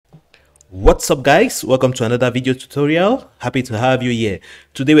What's up guys, welcome to another video tutorial. Happy to have you here.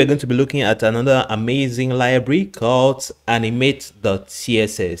 Today we're going to be looking at another amazing library called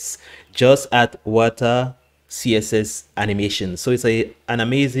animate.css. Just add water CSS animation. So it's an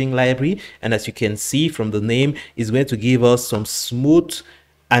amazing library, and as you can see from the name, it's going to give us some smooth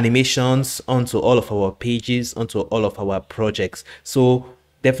animations onto all of our pages, onto all of our projects. So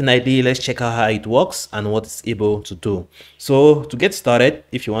definitely let's check out how it works and what it's able to do. So to get started,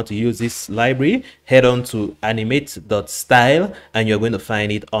 if you want to use this library, head on to animate.style and you're going to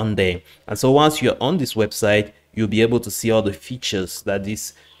find it on there. And so once you're on this website, you'll be able to see all the features that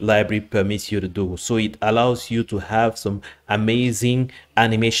this library permits you to do. So it allows you to have some amazing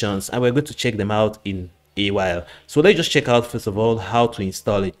animations, and we're going to check them out in a while. So let's just check out first of all how to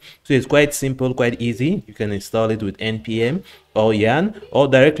install it. So it's quite simple, quite easy. You can install it with npm or yarn, or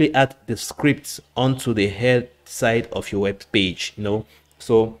directly add the script onto the head side of your web page,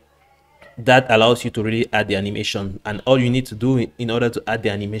 so that allows you to really add the animation. And all you need to do in order to add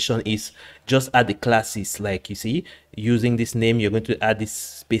the animation is just add the classes. Like you see, using this name, you're going to add this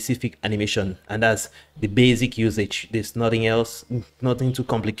specific animation, and that's the basic usage. There's nothing else, nothing too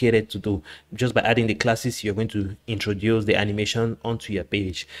complicated to do. Just by adding the classes, you're going to introduce the animation onto your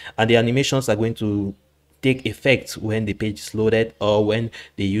page, and the animations are going to take effect when the page is loaded or when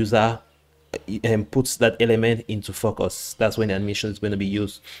the user puts that element into focus. That's when the animation is going to be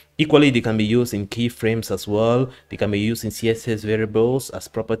used. Equally, they can be used in keyframes as well. They can be used in CSS variables as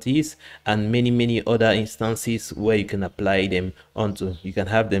properties, and many other instances where you can apply them onto. You can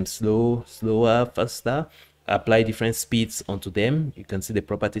have them slower, faster, apply different speeds onto them. You can see the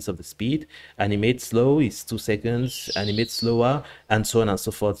properties of the speed. Animate slow is 2 seconds, animate slower, and so on and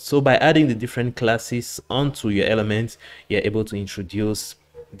so forth. So by adding the different classes onto your elements, you're able to introduce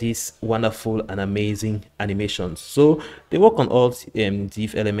these wonderful and amazing animations. So they work on all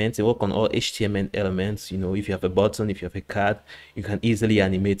div elements, they work on all HTML elements. If you have a button, if you have a card, you can easily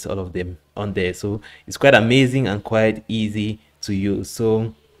animate all of them on there. So it's quite amazing and quite easy to use.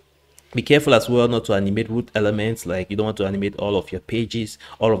 So be careful as well not to animate root elements. Like, you don't want to animate all of your pages,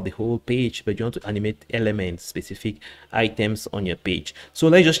 all of the whole page, but you want to animate elements, specific items on your page. So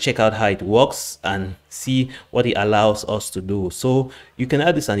let's just check out how it works and see what it allows us to do. So you can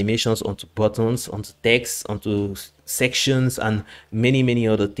add these animations onto buttons, onto text, onto sections, and many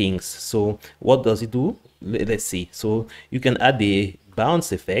other things. So what does it do? Let's see. So you can add the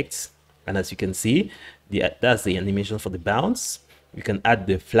bounce effects, and as you can see, that's the animation for the bounce. You can add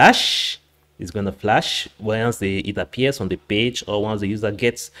the flash. It's going to flash once it appears on the page, or once the user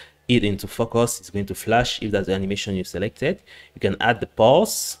gets it into focus, it's going to flash if that's the animation you selected. You can add the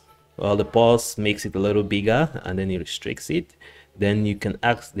pause. Well, the pause makes it a little bigger and then it restricts it. Then you can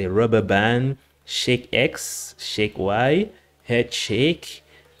add the rubber band, shake X, shake Y, head shake,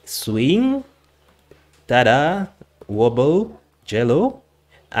 swing, tada, wobble, jello,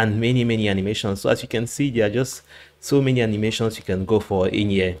 and many animations. So as you can see, there are just so many animations you can go for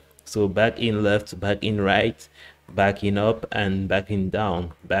in here. So back in left, back in right, back in up, and back in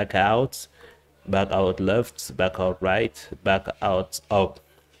down, back out left, back out right, back out up.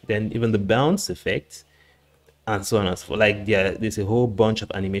 Then even the bounce effect, and so on and so forth. Like, there's a whole bunch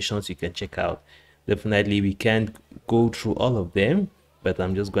of animations you can check out. Definitely we can't go through all of them, but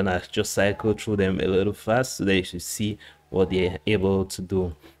I'm just gonna cycle through them a little fast so that you should see what they're able to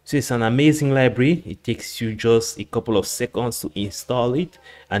do. So it's an amazing library. It takes you just a couple of seconds to install it,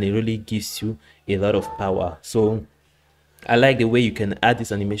 and it really gives you a lot of power. So I like the way you can add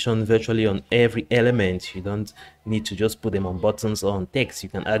this animation virtually on every element. You don't need to just put them on buttons or on text. You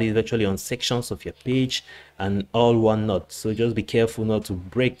can add it virtually on sections of your page, and all one not. So just be careful not to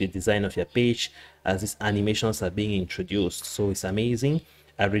break the design of your page as these animations are being introduced. So it's amazing.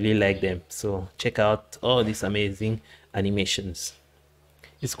 I really like them. So check out all these amazing animations.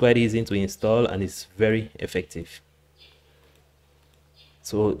 It's quite easy to install and it's very effective.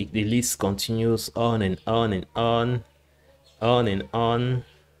 So the list continues on and on and on and on.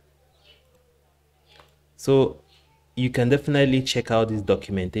 So you can definitely check out this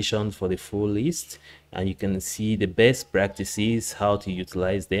documentation for the full list, and you can see the best practices, how to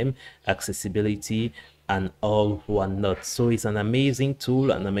utilize them, accessibility, and all whatnot. So it's an amazing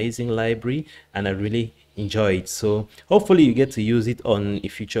tool, an amazing library, and I really enjoy it. So hopefully you get to use it on a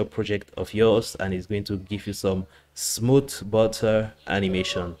future project of yours, and it's going to give you some smooth butter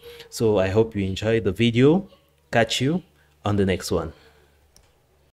animation. So I hope you enjoyed the video. Catch you on the next one.